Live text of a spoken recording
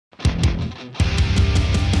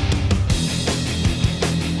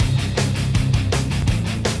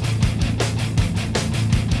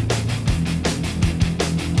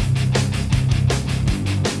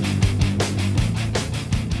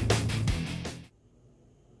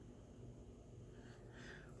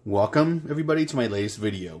Welcome everybody to my latest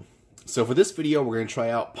video. So for this video we're going to try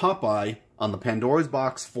out Popeye on the Pandoras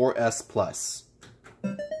Box 4S Plus.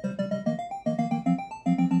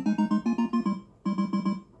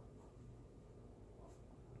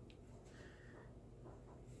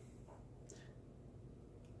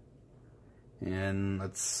 And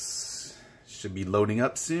should be loading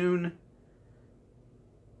up soon.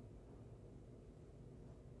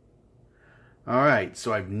 Alright,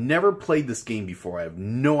 so I've never played this game before. I have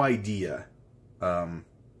no idea how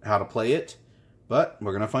to play it, but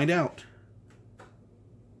we're going to find out.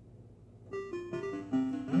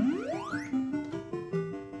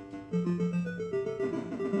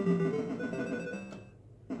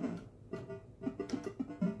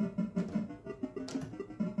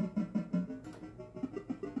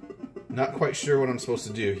 Not quite sure what I'm supposed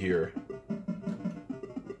to do here.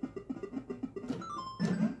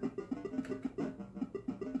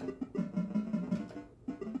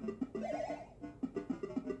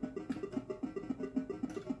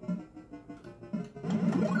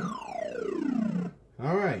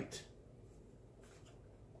 All right.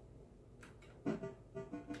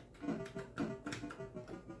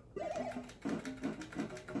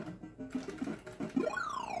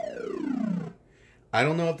 I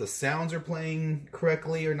don't know if the sounds are playing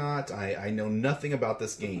correctly or not. I know nothing about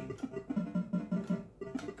this game.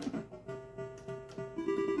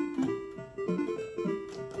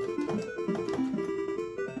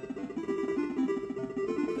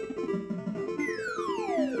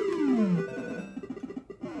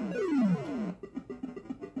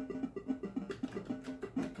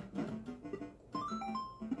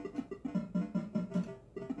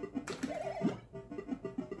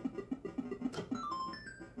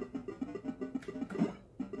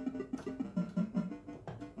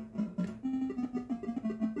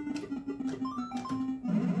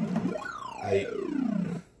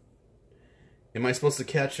 Am I supposed to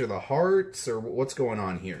capture the hearts, or what's going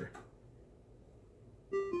on here?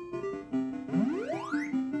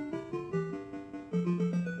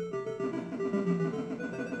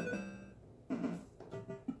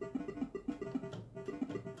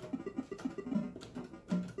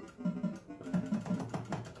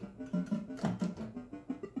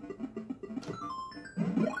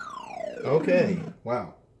 Okay,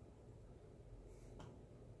 wow.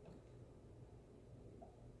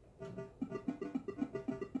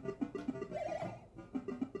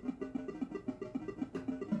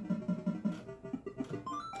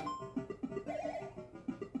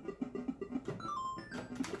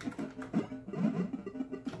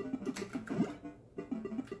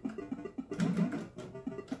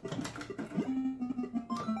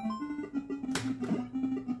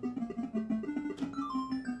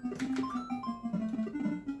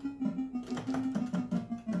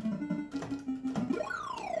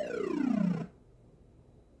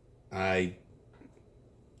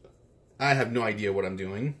 I have no idea what I'm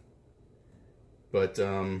doing, but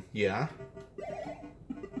yeah.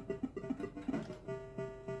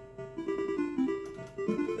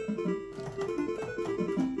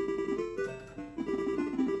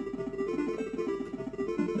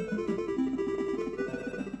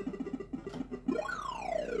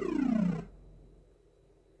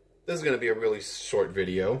 This is going to be a really short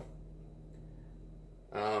video.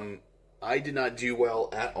 I did not do well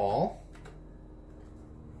at all.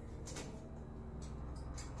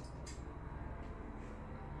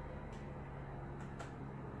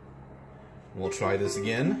 We'll try this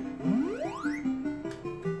again.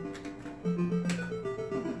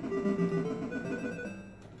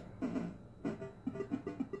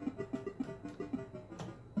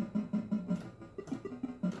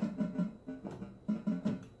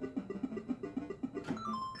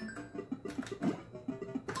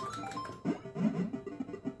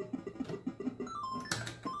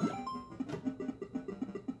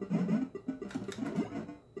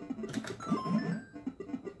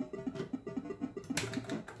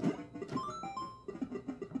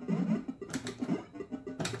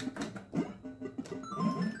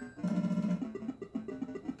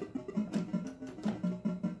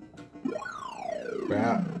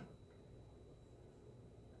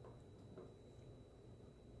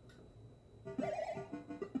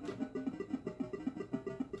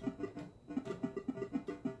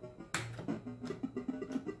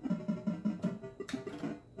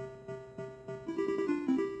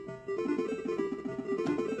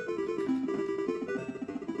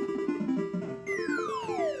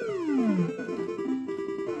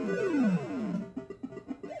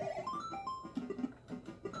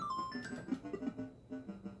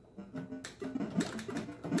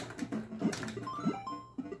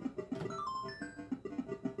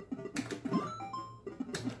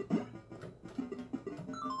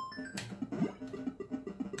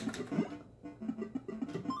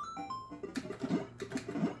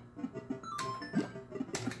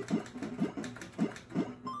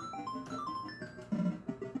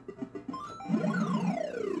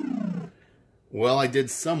 Well, I did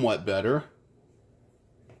somewhat better.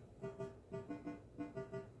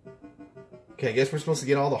 Okay, I guess we're supposed to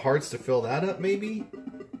get all the hearts to fill that up, maybe?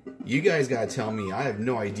 You guys gotta tell me. I have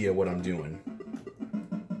no idea what I'm doing.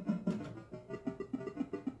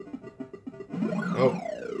 Oh.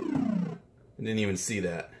 I didn't even see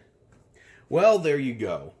that. Well, there you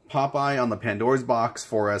go. Popeye on the Pandora's Box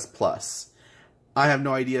 4S Plus. I have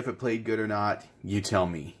no idea if it played good or not. You tell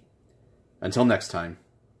me. Until next time.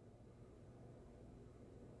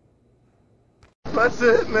 That's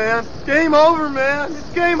it, man. Game over, man.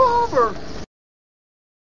 It's game over.